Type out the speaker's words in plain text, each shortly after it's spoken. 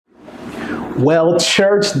Well,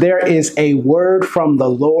 church, there is a word from the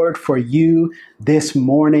Lord for you this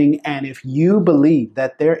morning. And if you believe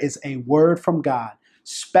that there is a word from God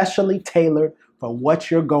specially tailored for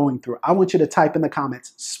what you're going through, I want you to type in the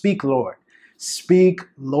comments, "Speak, Lord." Speak,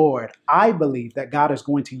 Lord. I believe that God is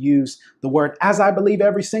going to use the word, as I believe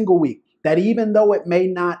every single week, that even though it may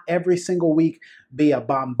not every single week be a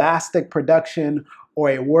bombastic production or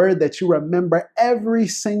a word that you remember every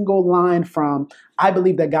single line from, I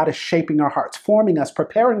believe that God is shaping our hearts, forming us,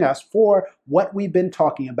 preparing us for what we've been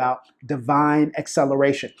talking about, divine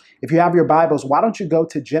acceleration. If you have your Bibles, why don't you go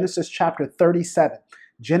to Genesis chapter 37?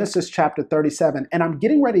 Genesis chapter 37. And I'm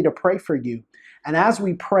getting ready to pray for you. And as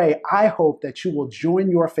we pray, I hope that you will join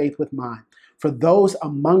your faith with mine for those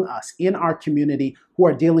among us in our community who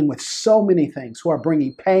are dealing with so many things, who are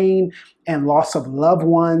bringing pain and loss of loved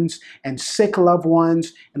ones and sick loved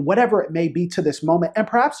ones and whatever it may be to this moment. And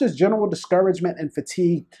perhaps there's general discouragement and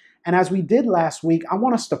fatigue. And as we did last week, I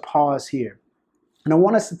want us to pause here. And I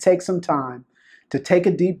want us to take some time to take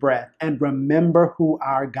a deep breath and remember who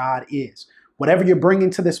our God is. Whatever you're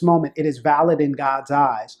bringing to this moment, it is valid in God's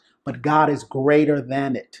eyes, but God is greater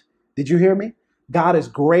than it. Did you hear me? God is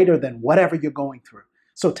greater than whatever you're going through.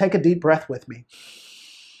 So take a deep breath with me.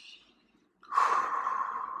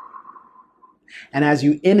 And as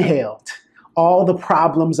you inhaled all the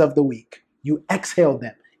problems of the week, you exhaled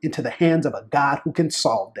them into the hands of a God who can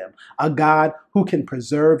solve them, a God who can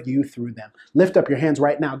preserve you through them. Lift up your hands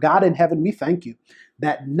right now. God in heaven, we thank you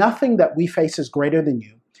that nothing that we face is greater than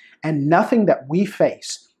you, and nothing that we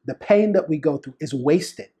face, the pain that we go through, is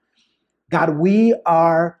wasted. God, we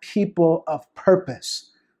are people of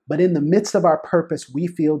purpose, but in the midst of our purpose, we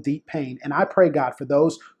feel deep pain. And I pray, God, for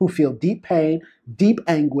those who feel deep pain, deep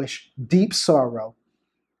anguish, deep sorrow,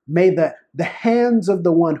 may the hands of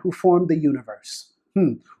the one who formed the universe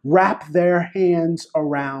wrap your hands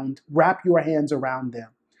around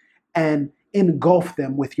them and engulf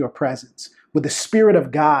them with your presence. Would the Spirit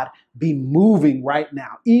of God be moving right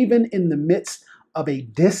now, even in the midst of a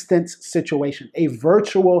distance situation, a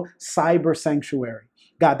virtual cyber sanctuary.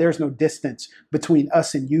 God, there's no distance between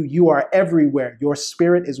us and you. You are everywhere. Your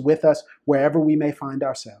Spirit is with us wherever we may find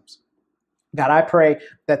ourselves. God, I pray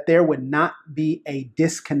that there would not be a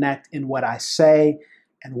disconnect in what I say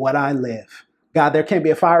and what I live. God, there can't be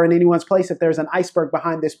a fire in anyone's place if there's an iceberg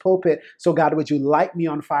behind this pulpit. So God, would you light me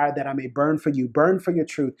on fire that I may burn for you, burn for your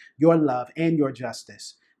truth, your love, and your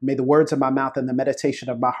justice. May the words of my mouth and the meditation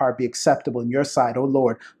of my heart be acceptable in your sight, O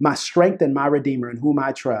Lord, my strength and my Redeemer in whom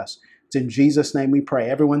I trust. It's in Jesus' name we pray.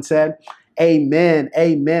 Everyone said, amen,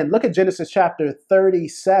 amen. Look at Genesis chapter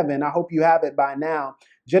 37. I hope you have it by now.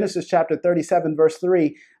 Genesis chapter 37, verse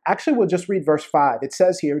 3. Actually, we'll just read verse 5. It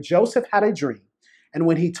says here, Joseph had a dream, and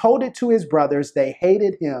when he told it to his brothers, they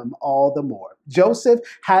hated him all the more. Joseph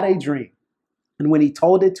had a dream. And when he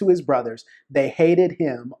told it to his brothers, they hated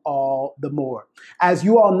him all the more. As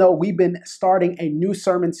you all know, we've been starting a new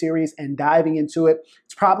sermon series and diving into it.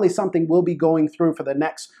 It's probably something we'll be going through for the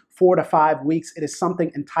next 4 to 5 weeks. It is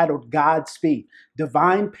something entitled Godspeed,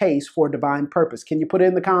 divine pace for divine purpose. Can you put it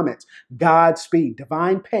in the comments? Godspeed,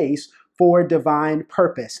 divine pace for divine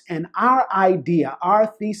purpose. And our idea, our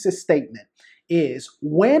thesis statement is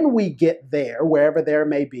when we get there, wherever there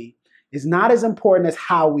may be, is not as important as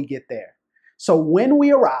how we get there. So when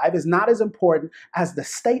we arrive is not as important as the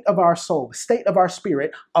state of our soul, the state of our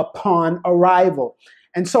spirit upon arrival.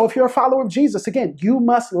 And so if you're a follower of Jesus, again, you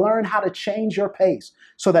must learn how to change your pace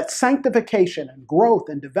so that sanctification and growth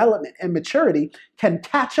and development and maturity can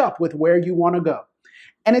catch up with where you want to go.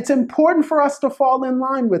 And it's important for us to fall in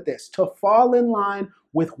line with this, to fall in line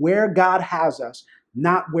with where God has us,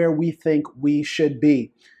 not where we think we should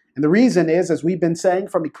be. And the reason is, as we've been saying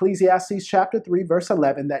from Ecclesiastes chapter 3, verse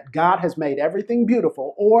 11, that God has made everything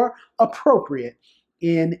beautiful or appropriate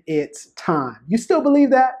in its time. You still believe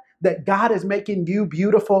that? That God is making you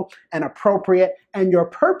beautiful and appropriate and your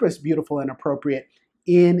purpose beautiful and appropriate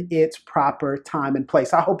in its proper time and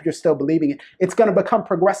place. I hope you're still believing it. It's going to become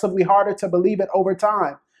progressively harder to believe it over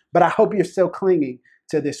time, but I hope you're still clinging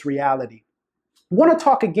to this reality. I want to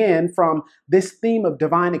talk again from this theme of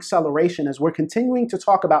divine acceleration as we're continuing to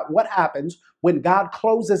talk about what happens when God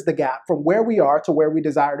closes the gap from where we are to where we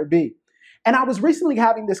desire to be. And I was recently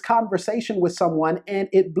having this conversation with someone and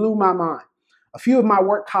it blew my mind. A few of my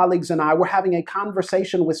work colleagues and I were having a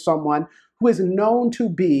conversation with someone who is known to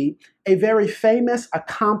be a very famous,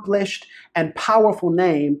 accomplished, and powerful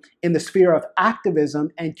name in the sphere of activism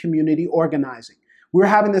and community organizing. We were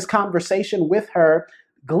having this conversation with her,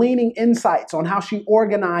 gleaning insights on how she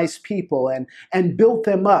organized people and built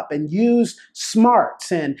them up and used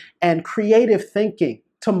smarts and creative thinking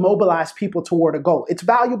to mobilize people toward a goal. It's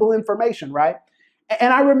valuable information, right?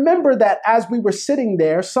 And I remember that as we were sitting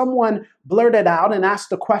there, someone blurted out and asked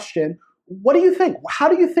the question, what do you think? How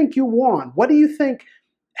do you think you won? What do you think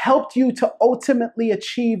helped you to ultimately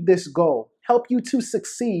achieve this goal? Help you to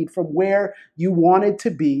succeed from where you wanted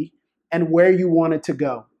to be and where you wanted to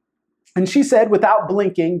go? And she said, without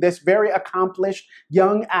blinking, this very accomplished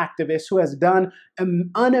young activist who has done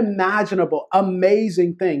unimaginable,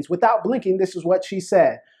 amazing things. Without blinking, this is what she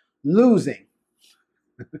said: losing.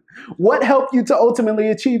 What helped you to ultimately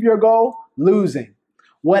achieve your goal? Losing.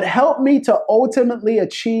 What helped me to ultimately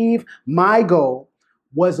achieve my goal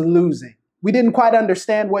was losing. We didn't quite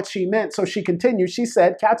understand what she meant, so she continued. She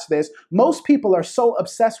said, catch this, most people are so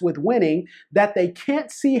obsessed with winning that they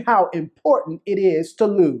can't see how important it is to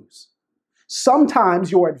lose.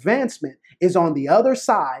 Sometimes your advancement is on the other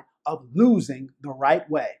side of losing the right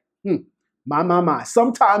way. My.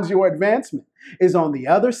 Sometimes your advancement is on the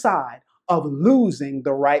other side of losing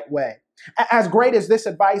the right way. As great as this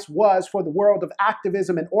advice was for the world of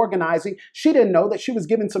activism and organizing, she didn't know that she was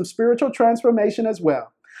given some spiritual transformation as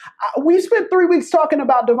well. We spent 3 weeks talking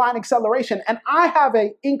about divine acceleration, and I have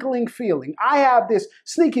an inkling feeling, I have this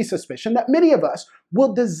sneaky suspicion that many of us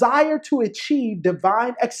will desire to achieve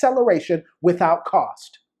divine acceleration without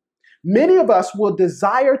cost. Many of us will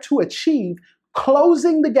desire to achieve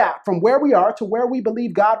closing the gap from where we are to where we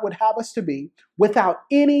believe God would have us to be without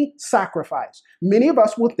any sacrifice. Many of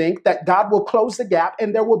us will think that God will close the gap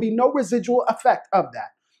and there will be no residual effect of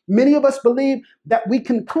that. Many of us believe that we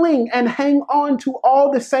can cling and hang on to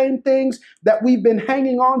all the same things that we've been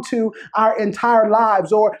hanging on to our entire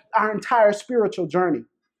lives or our entire spiritual journey.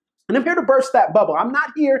 And I'm here to burst that bubble. I'm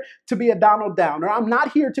not here to be a Donald Downer. I'm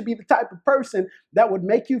not here to be the type of person that would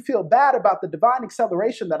make you feel bad about the divine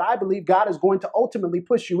acceleration that I believe God is going to ultimately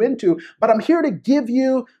push you into. But I'm here to give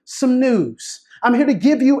you some news. I'm here to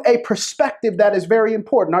give you a perspective that is very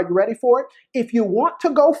important. Are you ready for it? If you want to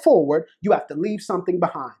go forward, you have to leave something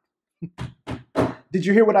behind. Did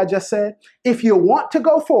you hear what I just said? If you want to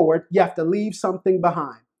go forward, you have to leave something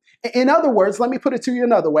behind. In other words, let me put it to you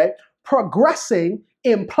another way. Progressing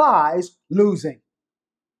implies losing.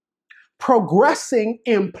 Progressing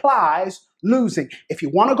implies losing. If you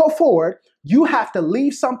want to go forward, you have to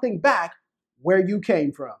leave something back where you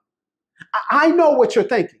came from. I know what you're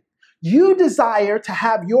thinking. You desire to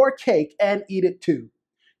have your cake and eat it too.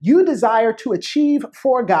 You desire to achieve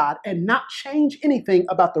for God and not change anything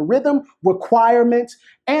about the rhythm, requirements,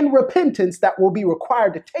 and repentance that will be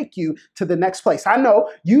required to take you to the next place. I know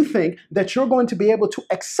you think that you're going to be able to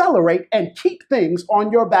accelerate and keep things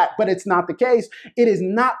on your back, but it's not the case. It is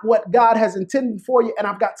not what God has intended for you, and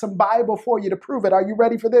I've got some Bible for you to prove it. Are you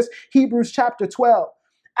ready for this? Hebrews chapter 12.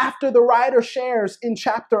 After the writer shares in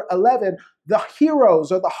chapter 11, the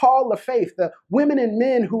heroes or the hall of faith, the women and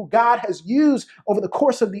men who God has used over the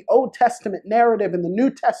course of the Old Testament narrative and the New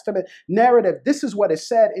Testament narrative, this is what is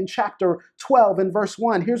said in chapter 12 and verse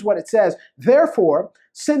 1. Here's what it says. Therefore,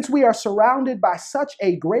 since we are surrounded by such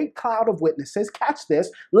a great cloud of witnesses, catch this,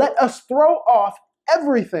 let us throw off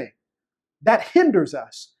everything that hinders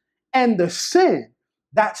us and the sin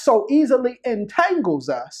that so easily entangles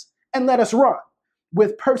us, and let us run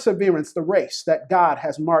with perseverance the race that God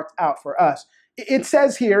has marked out for us. It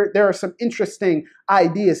says here, there are some interesting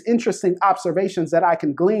ideas, interesting observations that I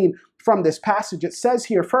can glean from this passage. It says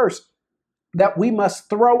here first that we must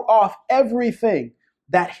throw off everything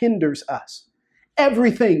that hinders us.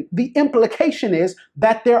 Everything. The implication is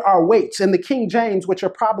that there are weights. In the King James, which you're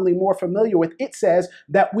probably more familiar with, it says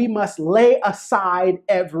that we must lay aside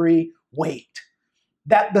every weight.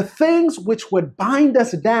 That the things which would bind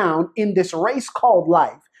us down in this race called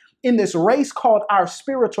life, in this race called our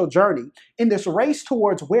spiritual journey, in this race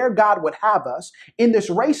towards where God would have us, in this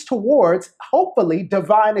race towards, hopefully,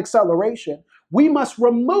 divine acceleration, we must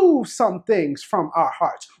remove some things from our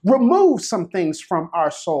hearts, remove some things from our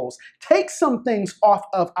souls, take some things off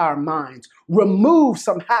of our minds, remove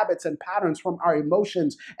some habits and patterns from our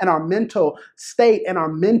emotions and our mental state and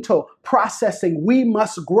our mental processing. We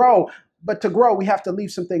must grow. But to grow, we have to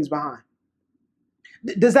leave some things behind.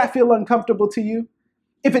 Does that feel uncomfortable to you?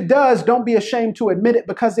 If it does, don't be ashamed to admit it,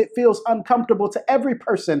 because it feels uncomfortable to every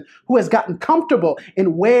person who has gotten comfortable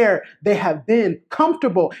in where they have been,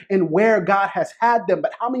 comfortable in where God has had them.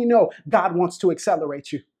 But how many know God wants to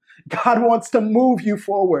accelerate you? God wants to move you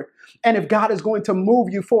forward. And if God is going to move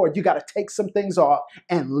you forward, you got to take some things off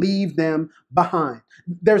and leave them behind.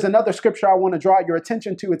 There's another scripture I want to draw your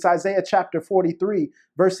attention to. It's Isaiah chapter 43,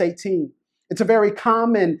 verse 18. It's a very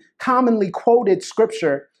commonly quoted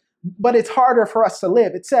scripture, but it's harder for us to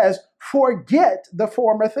live. It says, forget the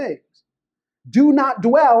former things. Do not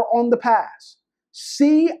dwell on the past.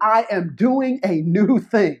 See, I am doing a new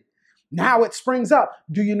thing. Now it springs up.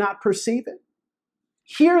 Do you not perceive it?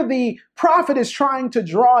 Here, the prophet is trying to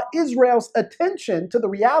draw Israel's attention to the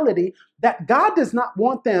reality that God does not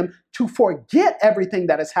want them to forget everything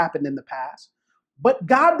that has happened in the past, but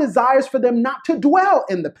God desires for them not to dwell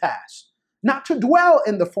in the past, not to dwell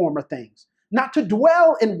in the former things, not to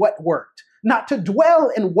dwell in what worked, not to dwell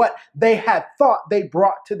in what they had thought they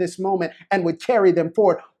brought to this moment and would carry them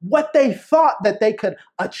forward, what they thought that they could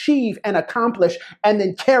achieve and accomplish and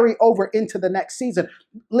then carry over into the next season.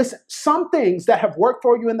 Listen, some things that have worked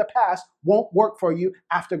for you in the past won't work for you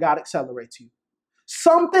after God accelerates you.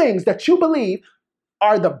 Some things that you believe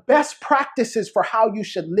are the best practices for how you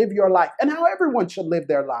should live your life and how everyone should live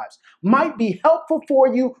their lives might be helpful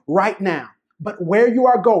for you right now. But where you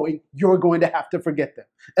are going, you're going to have to forget them.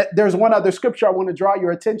 There's one other scripture I want to draw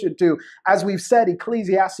your attention to. As we've said,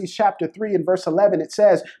 Ecclesiastes chapter 3 and verse 11, it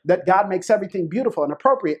says that God makes everything beautiful and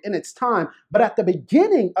appropriate in its time. But at the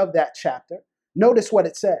beginning of that chapter, notice what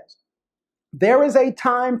it says. There is a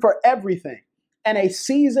time for everything and a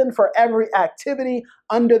season for every activity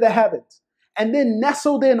under the heavens. And then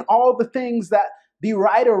nestled in all the things that the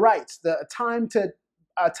writer writes, a time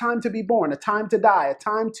to be born, a time to die, a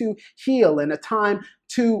time to heal, and a time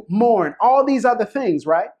to mourn, all these other things,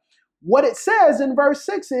 right? What it says in verse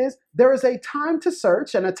 6 is there is a time to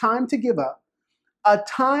search and a time to give up, a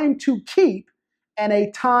time to keep and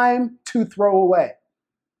a time to throw away.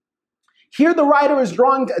 Here the writer is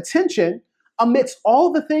drawing attention amidst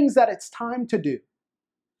all the things that it's time to do.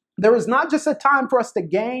 There is not just a time for us to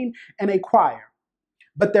gain and acquire,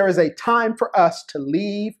 but there is a time for us to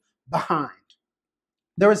leave behind.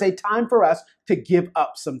 There is a time for us to give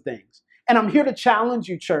up some things. And I'm here to challenge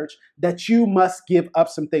you, church, that you must give up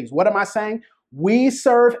some things. What am I saying? We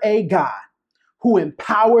serve a God who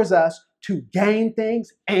empowers us to gain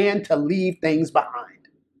things and to leave things behind.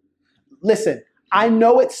 Listen, I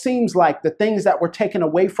know it seems like the things that were taken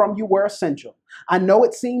away from you were essential. I know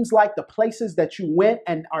it seems like the places that you went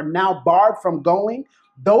and are now barred from going,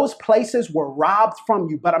 those places were robbed from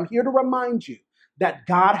you. But I'm here to remind you that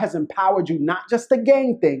God has empowered you not just to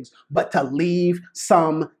gain things, but to leave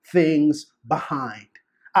some things behind.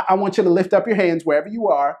 I want you to lift up your hands wherever you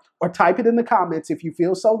are or type it in the comments if you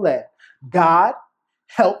feel so led. God,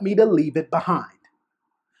 help me to leave it behind.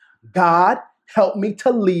 God, help me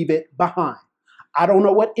to leave it behind. I don't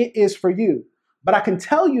know what it is for you, but I can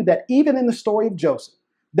tell you that even in the story of Joseph,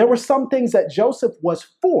 there were some things that Joseph was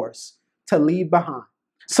forced to leave behind.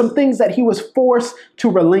 Some things that he was forced to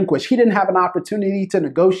relinquish. He didn't have an opportunity to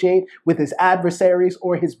negotiate with his adversaries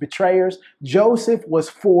or his betrayers. Joseph was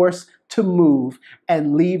forced to move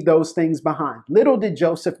and leave those things behind. Little did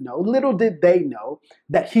Joseph know, little did they know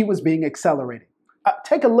that he was being accelerated.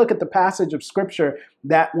 Take a look at the passage of scripture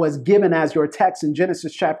that was given as your text in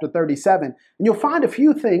Genesis chapter 37, and you'll find a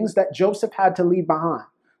few things that Joseph had to leave behind.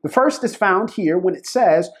 The first is found here when it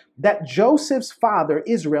says that Joseph's father,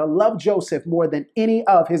 Israel, loved Joseph more than any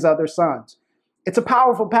of his other sons. It's a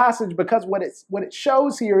powerful passage because what it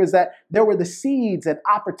shows here is that there were the seeds and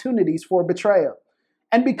opportunities for betrayal.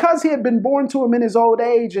 And because he had been born to him in his old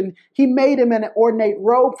age, and he made him an ornate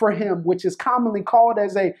robe for him, which is commonly called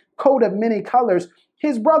as a coat of many colors,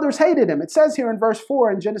 his brothers hated him. It says here in verse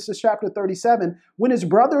 4 in Genesis chapter 37, when his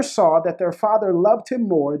brothers saw that their father loved him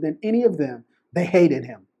more than any of them, they hated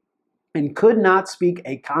him and could not speak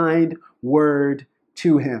a kind word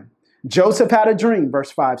to him. Joseph had a dream,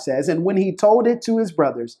 verse 5 says, and when he told it to his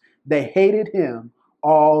brothers, they hated him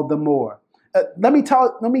all the more. Let me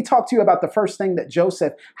talk to you about the first thing that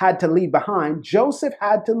Joseph had to leave behind. Joseph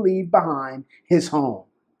had to leave behind his home.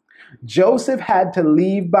 Joseph had to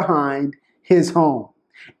leave behind his home.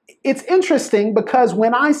 It's interesting because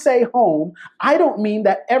when I say home, I don't mean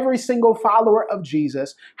that every single follower of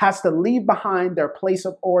Jesus has to leave behind their place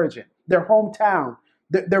of origin, their hometown,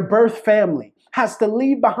 their birth family, has to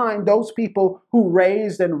leave behind those people who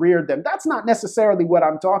raised and reared them. That's not necessarily what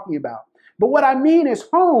I'm talking about. But what I mean is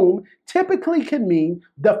home typically can mean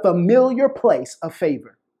the familiar place of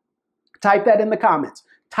favor. Type that in the comments.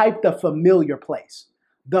 Type the familiar place.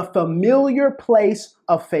 The familiar place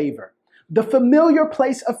of favor. The familiar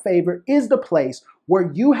place of favor is the place where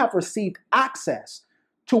you have received access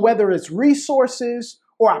to whether it's resources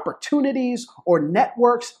or opportunities or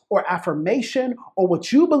networks or affirmation or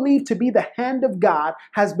what you believe to be the hand of God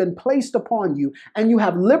has been placed upon you, and you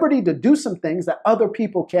have liberty to do some things that other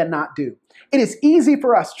people cannot do. It is easy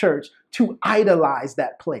for us, church, to idolize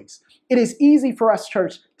that place. It is easy for us,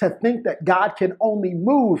 church, to think that God can only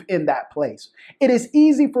move in that place. It is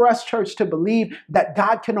easy for us, church, to believe that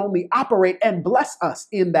God can only operate and bless us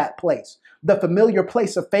in that place. The familiar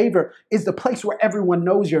place of favor is the place where everyone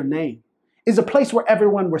knows your name, is a place where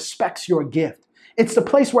everyone respects your gift. It's the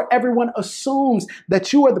place where everyone assumes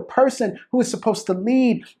that you are the person who is supposed to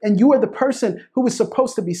lead, and you are the person who is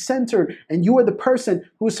supposed to be centered, and you are the person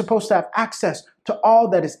who is supposed to have access to all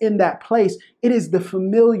that is in that place. It is the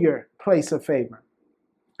familiar place of favor.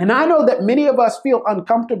 And I know that many of us feel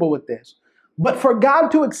uncomfortable with this, but for God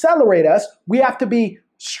to accelerate us, we have to be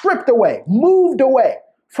stripped away, moved away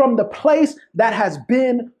from the place that has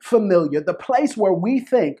been familiar, the place where we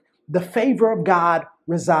think the favor of God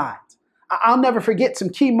resides. I'll never forget some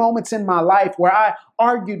key moments in my life where I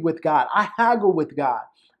argued with God. I haggled with God.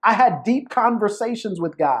 I had deep conversations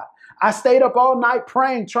with God. I stayed up all night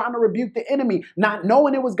praying, trying to rebuke the enemy, not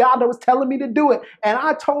knowing it was God that was telling me to do it. And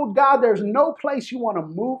I told God, there's no place you want to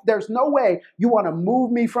move. There's no way you want to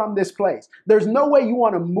move me from this place. There's no way you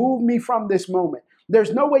want to move me from this moment.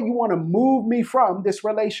 There's no way you want to move me from this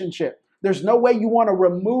relationship. There's no way you want to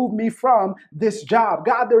remove me from this job.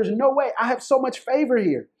 God, there's no way. I have so much favor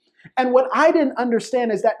here. And what I didn't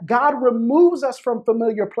understand is that God removes us from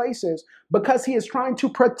familiar places because he is trying to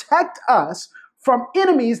protect us from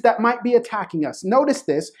enemies that might be attacking us. Notice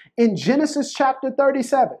this in Genesis chapter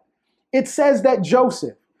 37. It says that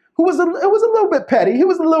Joseph, who was a little bit petty, he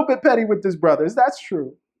was a little bit petty with his brothers. That's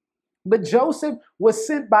true. But Joseph was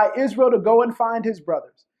sent by Israel to go and find his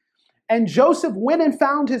brothers. And Joseph went and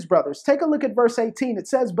found his brothers. Take a look at verse 18. It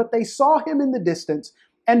says, but they saw him in the distance,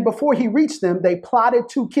 and before he reached them, they plotted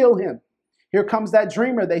to kill him. Here comes that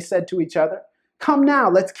dreamer, they said to each other. Come now,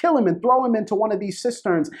 let's kill him and throw him into one of these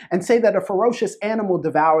cisterns and say that a ferocious animal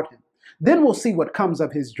devoured him. Then we'll see what comes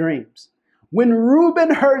of his dreams. When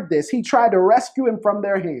Reuben heard this, he tried to rescue him from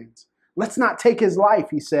their hands. Let's not take his life,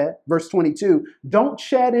 he said. Verse 22, don't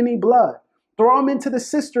shed any blood. Throw him into the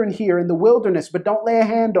cistern here in the wilderness, but don't lay a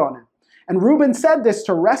hand on him. And Reuben said this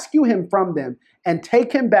to rescue him from them and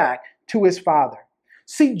take him back to his father.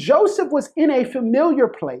 See, Joseph was in a familiar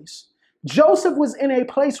place. Joseph was in a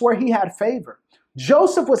place where he had favor.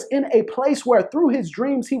 Joseph was in a place where through his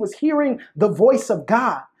dreams, he was hearing the voice of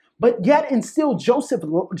God. But yet and still,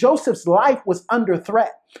 Joseph's life was under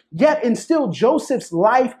threat. Yet and still, Joseph's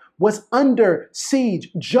life was under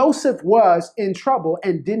siege. Joseph was in trouble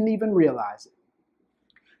and didn't even realize it.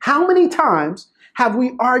 How many times have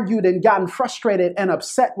we argued and gotten frustrated and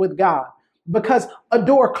upset with God because a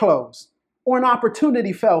door closed, or an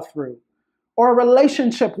opportunity fell through, or a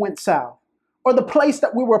relationship went south, or the place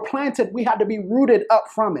that we were planted, we had to be rooted up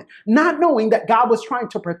from it, not knowing that God was trying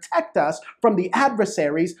to protect us from the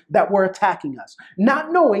adversaries that were attacking us,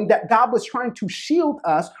 not knowing that God was trying to shield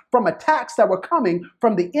us from attacks that were coming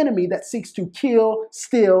from the enemy that seeks to kill,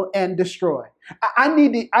 steal, and destroy. I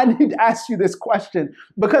need to ask you this question,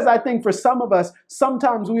 because I think for some of us,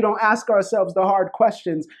 sometimes we don't ask ourselves the hard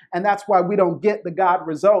questions, and that's why we don't get the God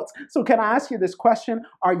results. So can I ask you this question?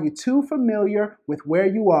 Are you too familiar with where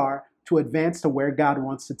you are to advance to where God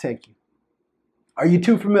wants to take you? Are you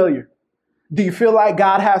too familiar? Do you feel like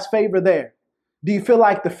God has favor there? Do you feel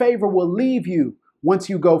like the favor will leave you once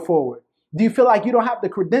you go forward? Do you feel like you don't have the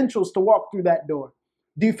credentials to walk through that door?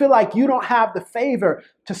 Do you feel like you don't have the favor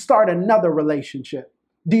to start another relationship?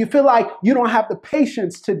 Do you feel like you don't have the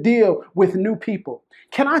patience to deal with new people?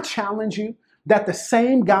 Can I challenge you that the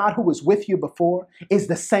same God who was with you before is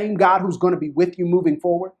the same God who's going to be with you moving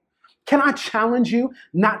forward? Can I challenge you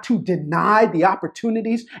not to deny the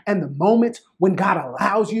opportunities and the moments when God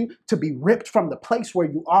allows you to be ripped from the place where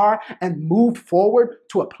you are and moved forward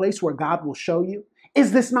to a place where God will show you?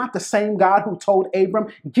 Is this not the same God who told Abram,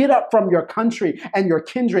 get up from your country and your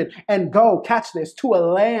kindred and go, catch this, to a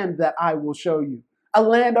land that I will show you? A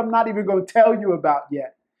land I'm not even going to tell you about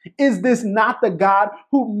yet. Is this not the God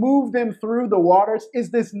who moved them through the waters?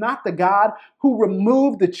 Is this not the God who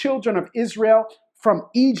removed the children of Israel from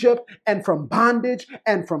Egypt and from bondage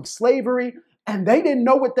and from slavery? And they didn't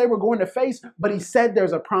know what they were going to face, but he said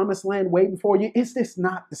there's a promised land waiting for you. Is this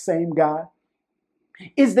not the same God?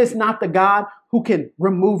 Is this not the God who can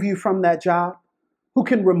remove you from that job, who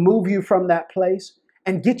can remove you from that place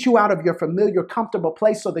and get you out of your familiar, comfortable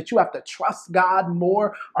place so that you have to trust God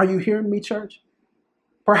more? Are you hearing me, church?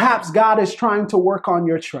 Perhaps God is trying to work on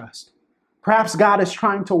your trust. Perhaps God is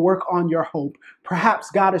trying to work on your hope. Perhaps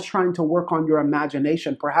God is trying to work on your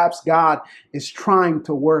imagination. Perhaps God is trying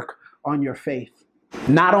to work on your faith.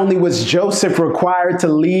 Not only was Joseph required to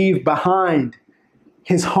leave behind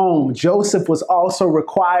his home, Joseph was also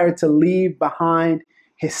required to leave behind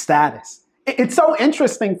his status. It's so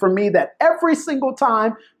interesting for me that every single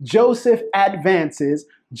time Joseph advances,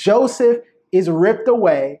 Joseph is ripped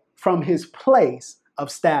away from his place of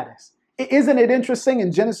status. Isn't it interesting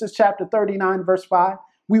in Genesis chapter 39, verse 5?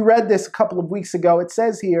 We read this a couple of weeks ago. It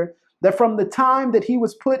says here that from the time that he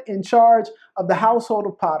was put in charge of the household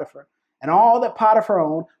of Potiphar and all that Potiphar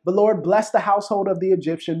owned, the Lord blessed the household of the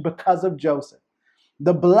Egyptian because of Joseph.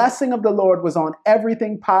 The blessing of the Lord was on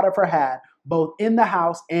everything Potiphar had, both in the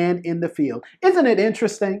house and in the field. Isn't it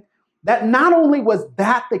interesting that not only was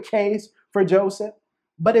that the case for Joseph,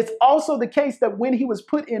 but it's also the case that when he was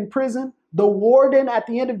put in prison, the warden at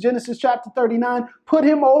the end of Genesis chapter 39 put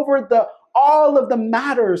him over all of the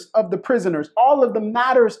matters of the prisoners, all of the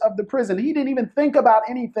matters of the prison. He didn't even think about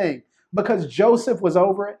anything because Joseph was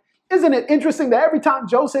over it. Isn't it interesting that every time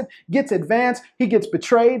Joseph gets advanced, he gets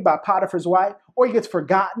betrayed by Potiphar's wife, or he gets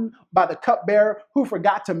forgotten by the cupbearer who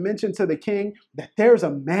forgot to mention to the king that there's a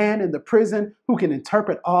man in the prison who can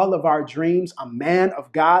interpret all of our dreams, a man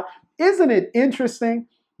of God. Isn't it interesting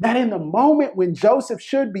that in the moment when Joseph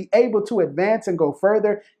should be able to advance and go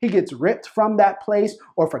further, he gets ripped from that place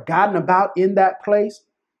or forgotten about in that place?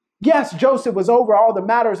 Yes, Joseph was over all the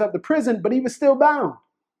matters of the prison, but he was still bound.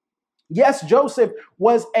 Yes, Joseph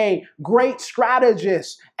was a great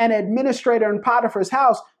strategist and administrator in Potiphar's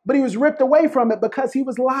house, but he was ripped away from it because he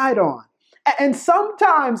was lied on. And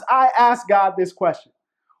sometimes I ask God this question: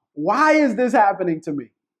 why is this happening to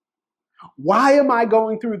me? Why am I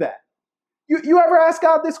going through that? You ever ask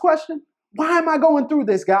God this question? Why am I going through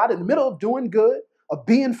this, God, in the middle of doing good, of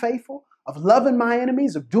being faithful, of loving my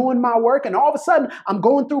enemies, of doing my work, and all of a sudden I'm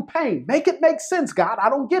going through pain? Make it make sense, God. I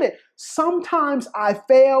don't get it. Sometimes I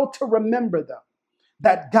fail to remember, though,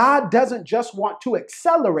 that God doesn't just want to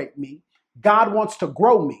accelerate me. God wants to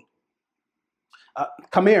grow me.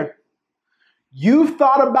 Come here. You've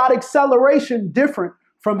thought about acceleration different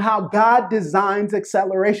from how God designs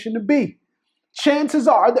acceleration to be. Chances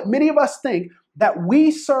are that many of us think that we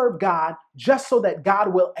serve God just so that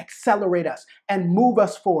God will accelerate us and move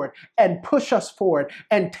us forward and push us forward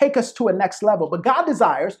and take us to a next level. But God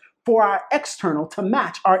desires for our external to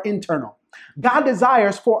match our internal. God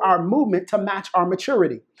desires for our movement to match our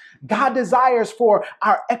maturity. God desires for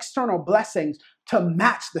our external blessings to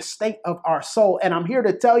match the state of our soul. And I'm here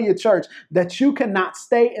to tell you, church, that you cannot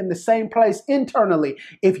stay in the same place internally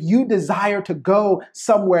if you desire to go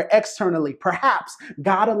somewhere externally. Perhaps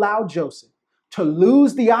God allowed Joseph to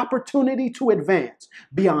lose the opportunity to advance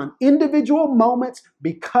beyond individual moments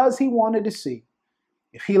because he wanted to see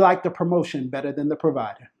if he liked the promotion better than the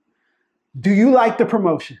provider. Do you like the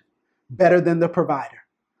promotion better than the provider?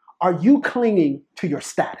 Are you clinging to your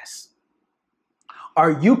status?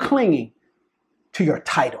 Are you clinging to your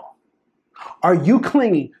title? Are you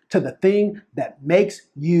clinging to the thing that makes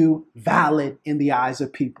you valid in the eyes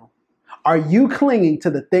of people? Are you clinging to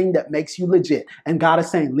the thing that makes you legit? And God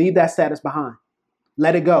is saying, leave that status behind.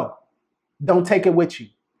 Let it go. Don't take it with you.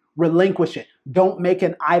 Relinquish it. Don't make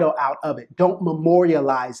an idol out of it. Don't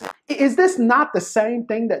memorialize it. Is this not the same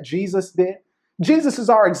thing that Jesus did? Jesus is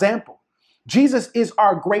our example. Jesus is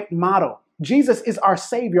our great model. Jesus is our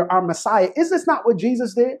Savior, our Messiah. Is this not what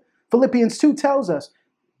Jesus did? Philippians 2 tells us.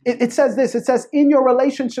 It says this. It says, in your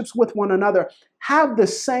relationships with one another, have the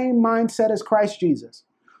same mindset as Christ Jesus,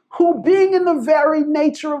 who being in the very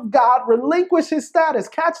nature of God, relinquished his status.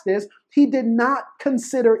 Catch this. He did not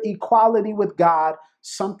consider equality with God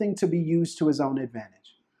something to be used to his own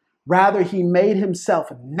advantage. Rather, he made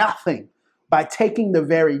himself nothing by taking the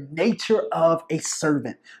very nature of a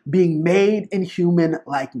servant, being made in human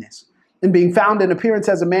likeness. And being found in appearance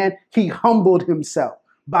as a man, he humbled himself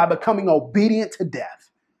by becoming obedient to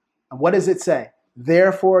death. And what does it say?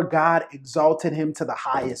 Therefore, God exalted him to the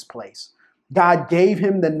highest place. God gave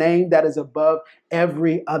him the name that is above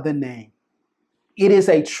every other name. It is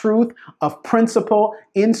a truth of principle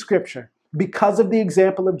in Scripture because of the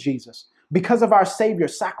example of Jesus, because of our Savior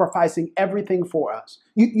sacrificing everything for us.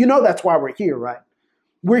 You know that's why we're here, right?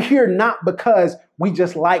 We're here not because we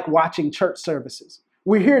just like watching church services.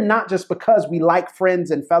 We're here not just because we like friends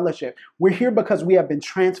and fellowship. We're here because we have been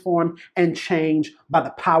transformed and changed by the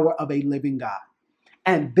power of a living God.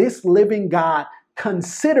 And this living God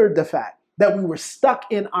considered the fact that we were stuck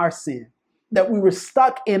in our sin, that we were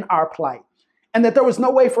stuck in our plight, and that there was no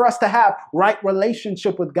way for us to have right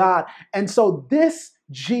relationship with God. And so this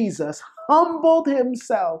Jesus humbled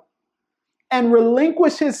himself and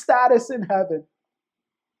relinquish his status in heaven.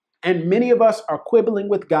 And many of us are quibbling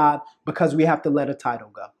with God because we have to let a title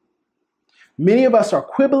go. Many of us are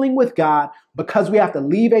quibbling with God because we have to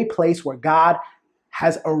leave a place where God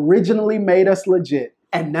has originally made us legit.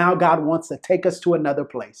 And now God wants to take us to another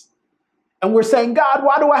place. And we're saying, God,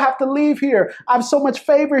 why do I have to leave here? I have so much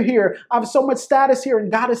favor here. I have so much status here.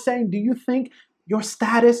 And God is saying, do you think your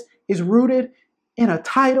status is rooted in a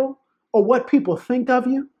title or what people think of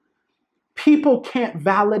you? People can't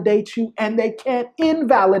validate you and they can't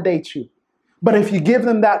invalidate you. But if you give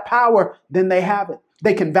them that power, then they have it.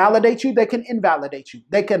 They can validate you, they can invalidate you.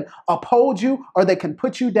 They can uphold you or they can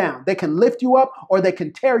put you down. They can lift you up or they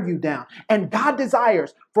can tear you down. And God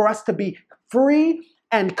desires for us to be free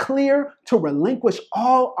and clear to relinquish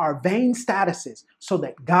all our vain statuses so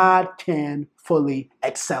that God can fully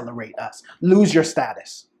accelerate us. Lose your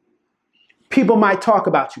status. People might talk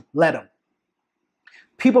about you. Let them.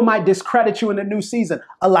 People might discredit you in a new season.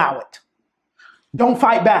 Allow it. Don't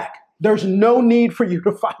fight back. There's no need for you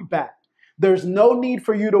to fight back. There's no need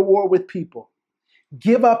for you to war with people.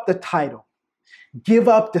 Give up the title. Give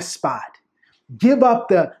up the spot. Give up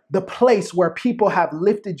the place where people have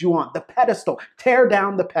lifted you on, the pedestal. Tear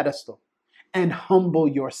down the pedestal and humble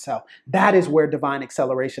yourself. That is where divine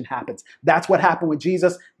acceleration happens. That's what happened with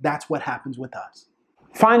Jesus. That's what happens with us.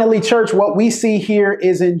 Finally, church, what we see here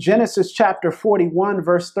is in Genesis chapter 41,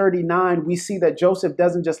 verse 39, we see that Joseph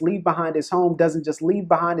doesn't just leave behind his home, doesn't just leave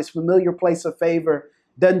behind his familiar place of favor,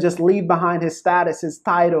 doesn't just leave behind his status, his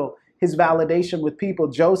title, his validation with people.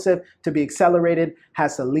 Joseph, to be accelerated,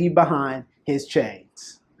 has to leave behind his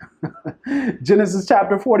chains. Genesis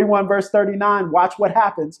chapter 41, verse 39, watch what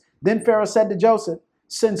happens. Then Pharaoh said to Joseph,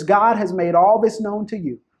 since God has made all this known to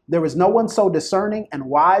you, there is no one so discerning and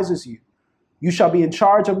wise as you. You shall be in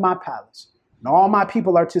charge of my palace, and all my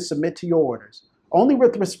people are to submit to your orders. Only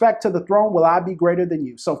with respect to the throne will I be greater than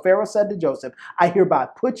you. So Pharaoh said to Joseph, I hereby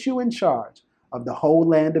put you in charge of the whole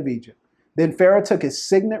land of Egypt. Then Pharaoh took his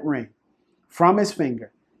signet ring from his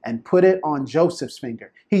finger and put it on Joseph's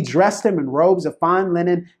finger. He dressed him in robes of fine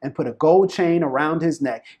linen and put a gold chain around his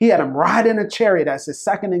neck. He had him ride in a chariot as his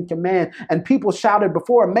second in command, and people shouted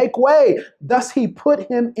before him, make way! Thus he put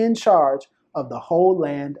him in charge of the whole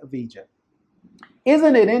land of Egypt.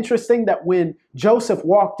 Isn't it interesting that when Joseph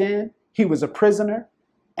walked in, he was a prisoner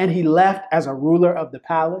and he left as a ruler of the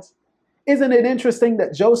palace? Isn't it interesting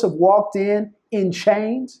that Joseph walked in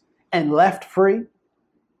chains and left free?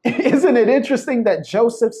 Isn't it interesting that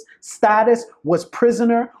Joseph's status was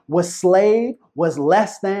prisoner, was slave, was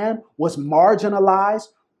less than, was marginalized,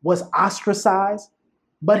 was ostracized,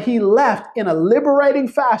 but he left in a liberating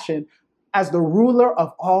fashion as the ruler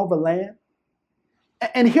of all the land?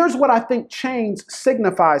 And here's what I think chains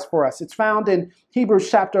signifies for us. It's found in Hebrews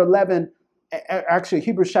chapter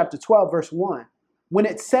 12, verse 1. When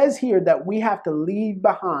it says here that we have to leave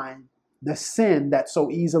behind the sin that so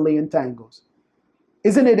easily entangles.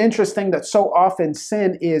 Isn't it interesting that so often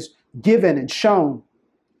sin is given and shown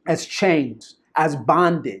as chains, as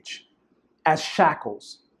bondage, as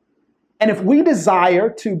shackles? And if we desire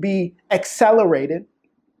to be accelerated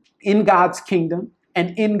in God's kingdom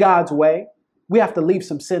and in God's way, we have to leave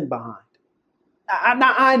some sin behind.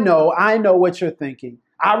 Now, I know what you're thinking.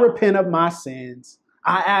 I repent of my sins.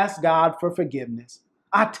 I ask God for forgiveness.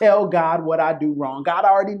 I tell God what I do wrong. God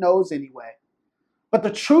already knows anyway. But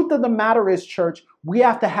the truth of the matter is, church, we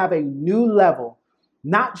have to have a new level,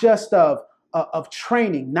 not just of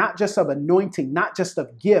training, not just of anointing, not just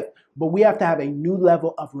of gift, but we have to have a new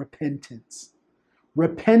level of repentance.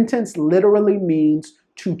 Repentance literally means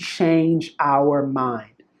to change our mind.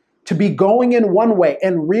 To be going in one way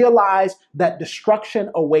and realize that destruction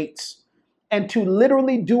awaits, and to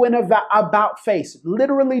literally do an about face,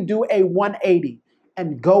 literally do a 180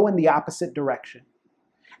 and go in the opposite direction.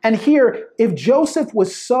 And here, if Joseph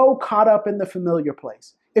was so caught up in the familiar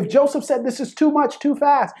place, if Joseph said this is too much, too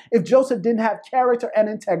fast, if Joseph didn't have character and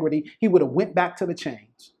integrity, he would have went back to the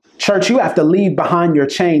chains. Church, you have to leave behind your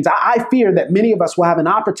chains. I fear that many of us will have an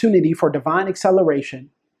opportunity for divine acceleration,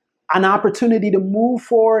 an opportunity to move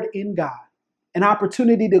forward in God, an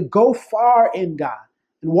opportunity to go far in God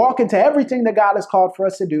and walk into everything that God has called for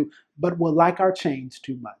us to do, but will like our chains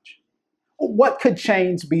too much. What could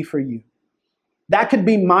chains be for you? That could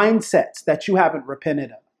be mindsets that you haven't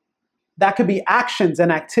repented of. That could be actions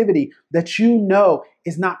and activity that you know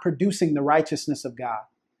is not producing the righteousness of God.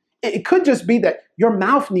 It could just be that your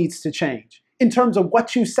mouth needs to change in terms of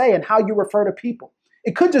what you say and how you refer to people.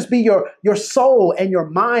 It could just be your soul and your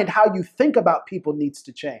mind, how you think about people needs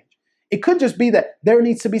to change. It could just be that there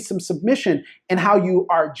needs to be some submission in how you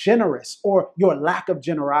are generous or your lack of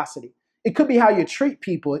generosity. It could be how you treat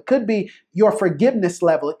people. It could be your forgiveness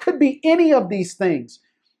level. It could be any of these things.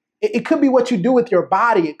 It could be what you do with your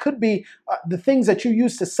body. It could be the things that you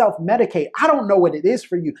use to self-medicate. I don't know what it is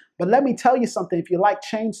for you, but let me tell you something. If you like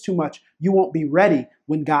change too much, you won't be ready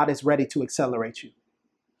when God is ready to accelerate you.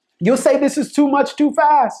 You'll say, this is too much, too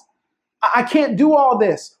fast. I can't do all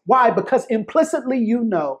this. Why? Because implicitly you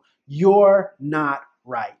know you're not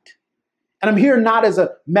right. And I'm here not as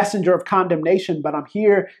a messenger of condemnation, but I'm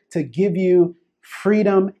here to give you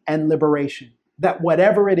freedom and liberation. That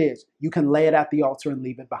whatever it is, you can lay it at the altar and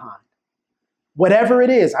leave it behind. Whatever it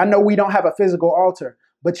is, I know we don't have a physical altar,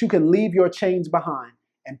 but you can leave your chains behind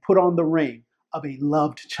and put on the ring of a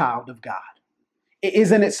loved child of God.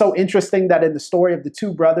 Isn't it so interesting that in the story of the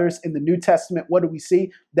two brothers in the New Testament, what do we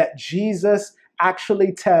see? That Jesus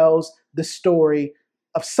actually tells the story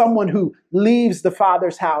of someone who leaves the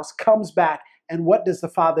Father's house, comes back, and what does the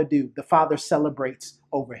Father do? The Father celebrates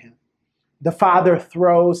over him. The Father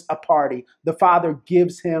throws a party. The Father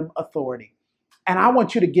gives him authority. And I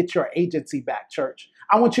want you to get your agency back, church.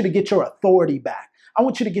 I want you to get your authority back. I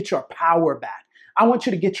want you to get your power back. I want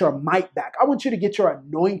you to get your might back. I want you to get your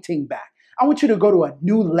anointing back. I want you to go to a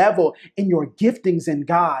new level in your giftings in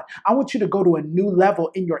God. I want you to go to a new level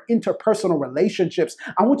in your interpersonal relationships.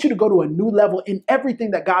 I want you to go to a new level in everything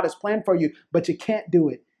that God has planned for you, but you can't do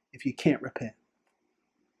it if you can't repent.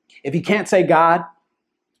 If you can't say, God,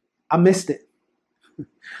 I missed it.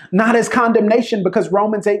 Not as condemnation, because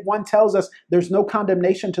Romans 8:1 tells us there's no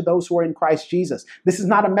condemnation to those who are in Christ Jesus. This is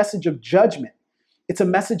not a message of judgment. It's a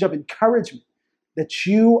message of encouragement that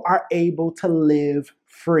you are able to live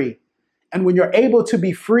free. And when you're able to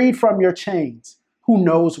be freed from your chains, who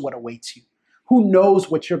knows what awaits you? Who knows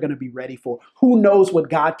what you're going to be ready for? Who knows what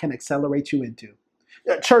God can accelerate you into?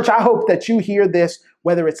 Church, I hope that you hear this,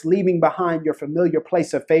 whether it's leaving behind your familiar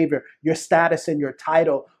place of favor, your status and your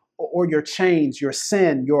title, or your chains, your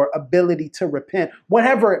sin, your ability to repent,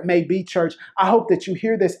 whatever it may be, church, I hope that you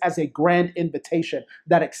hear this as a grand invitation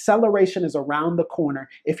that acceleration is around the corner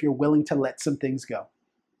if you're willing to let some things go.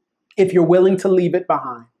 If you're willing to leave it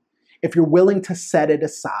behind. If you're willing to set it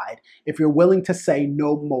aside. If you're willing to say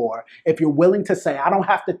no more. If you're willing to say, I don't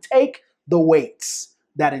have to take the weights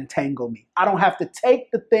that entangle me. I don't have to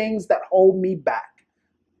take the things that hold me back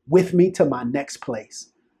with me to my next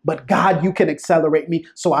place. But God, you can accelerate me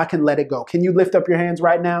so I can let it go. Can you lift up your hands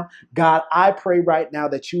right now? God, I pray right now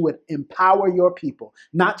that you would empower your people,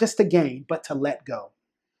 not just to gain, but to let go.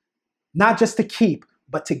 Not just to keep,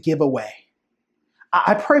 but to give away.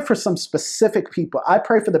 I pray for some specific people. I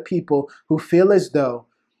pray for the people who feel as though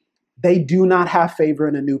they do not have favor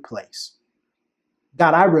in a new place.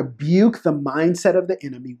 God, I rebuke the mindset of the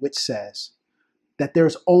enemy, which says that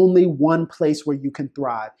there's only one place where you can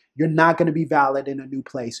thrive. You're not going to be valid in a new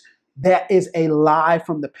place. That is a lie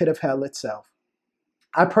from the pit of hell itself.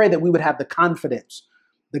 I pray that we would have the confidence,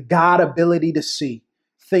 the God ability to see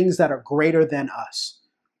things that are greater than us,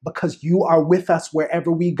 because you are with us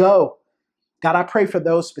wherever we go. God, I pray for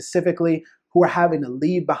those specifically who are having to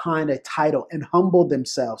leave behind a title and humble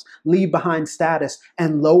themselves, leave behind status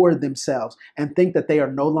and lower themselves and think that they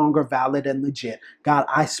are no longer valid and legit. God,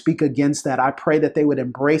 I speak against that. I pray that they would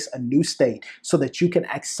embrace a new state so that you can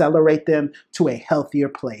accelerate them to a healthier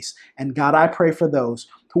place. And God, I pray for those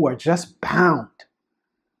who are just bound,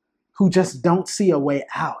 who just don't see a way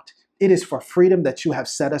out. It is for freedom that you have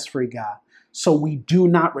set us free, God. So we do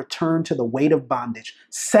not return to the weight of bondage.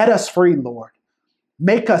 Set us free, Lord.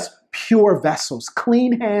 Make us pure vessels,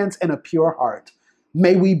 clean hands and a pure heart.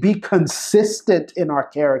 May we be consistent in our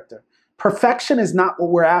character. Perfection is not what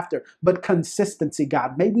we're after, but consistency,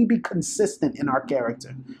 God. May we be consistent in our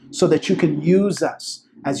character so that you can use us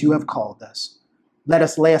as you have called us. Let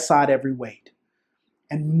us lay aside every weight.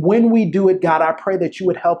 And when we do it, God, I pray that you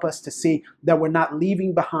would help us to see that we're not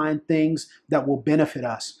leaving behind things that will benefit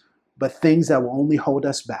us, but things that will only hold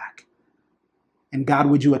us back. And God,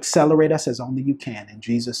 would you accelerate us as only you can? In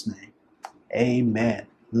Jesus' name, amen.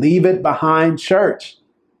 Leave it behind, church.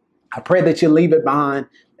 I pray that you leave it behind,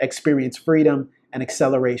 experience freedom and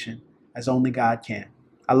acceleration as only God can.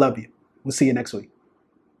 I love you. We'll see you next week.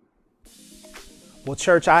 Well,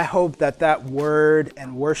 church, I hope that word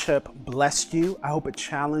and worship blessed you. I hope it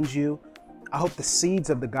challenged you. I hope the seeds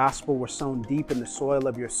of the gospel were sown deep in the soil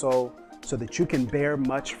of your soul so that you can bear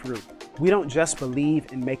much fruit. We don't just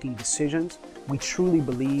believe in making decisions. We truly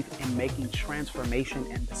believe in making transformation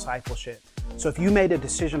and discipleship. So if you made a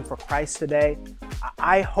decision for Christ today,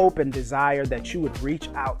 I hope and desire that you would reach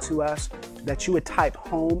out to us, that you would type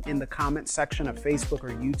home in the comment section of Facebook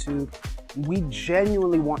or YouTube. We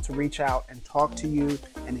genuinely want to reach out and talk to you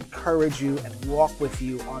and encourage you and walk with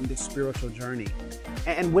you on this spiritual journey.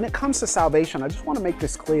 And when it comes to salvation, I just want to make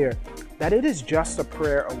this clear that it is just a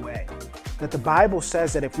prayer away. That the Bible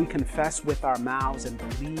says that if we confess with our mouths and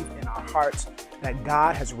believe in our hearts that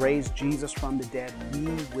God has raised Jesus from the dead, we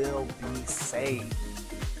will be saved.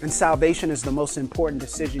 And salvation is the most important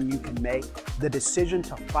decision you can make, the decision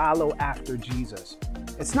to follow after Jesus.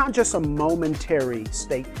 It's not just a momentary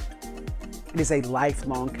statement. It is a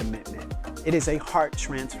lifelong commitment. It is a heart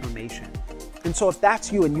transformation. And so if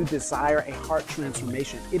that's you and you desire a heart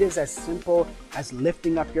transformation, it is as simple as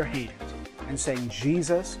lifting up your hands and saying,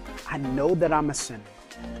 Jesus, I know that I'm a sinner.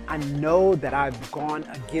 I know that I've gone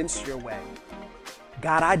against your way.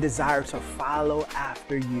 God, I desire to follow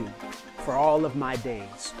after you for all of my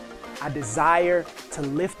days. I desire to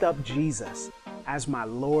lift up Jesus as my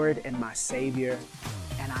Lord and my Savior,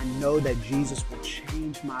 and I know that Jesus will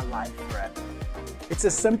change my life forever. It's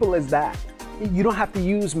as simple as that. You don't have to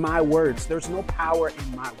use my words. There's no power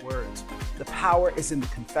in my words. The power is in the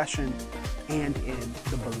confession and in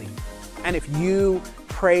the belief. And if you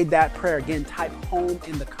prayed that prayer, again, type home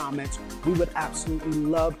in the comments. We would absolutely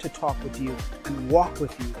love to talk with you and walk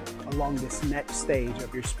with you along this next stage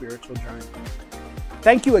of your spiritual journey.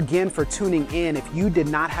 Thank you again for tuning in. If you did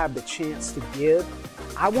not have the chance to give,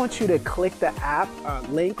 I want you to click the app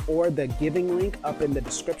link or the giving link up in the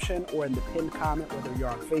description or in the pinned comment, whether you're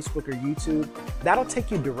on Facebook or YouTube. That'll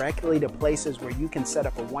take you directly to places where you can set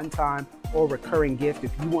up a one-time or recurring gift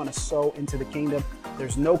if you want to sow into the kingdom.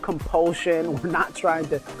 There's no compulsion. We're not trying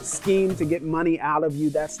to scheme to get money out of you.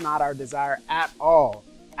 That's not our desire at all,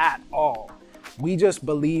 at all. We just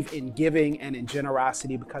believe in giving and in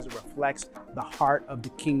generosity because it reflects the heart of the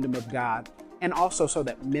kingdom of God, and also so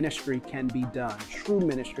that ministry can be done. True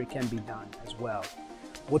ministry can be done as well.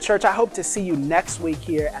 Well, church, I hope to see you next week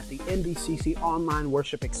here at the NBCC Online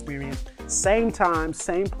Worship Experience. Same time,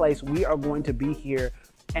 same place. We are going to be here,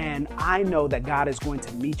 and I know that God is going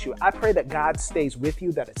to meet you. I pray that God stays with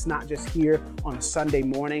you, that it's not just here on a Sunday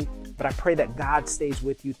morning, but I pray that God stays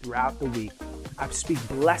with you throughout the week. I speak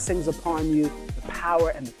blessings upon you, the power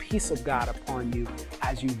and the peace of God upon you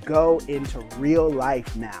as you go into real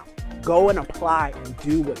life now. Go and apply and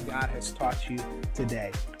do what God has taught you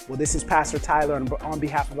today. Well, this is Pastor Tyler, and on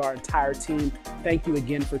behalf of our entire team, thank you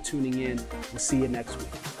again for tuning in. We'll see you next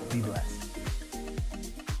week. Be blessed.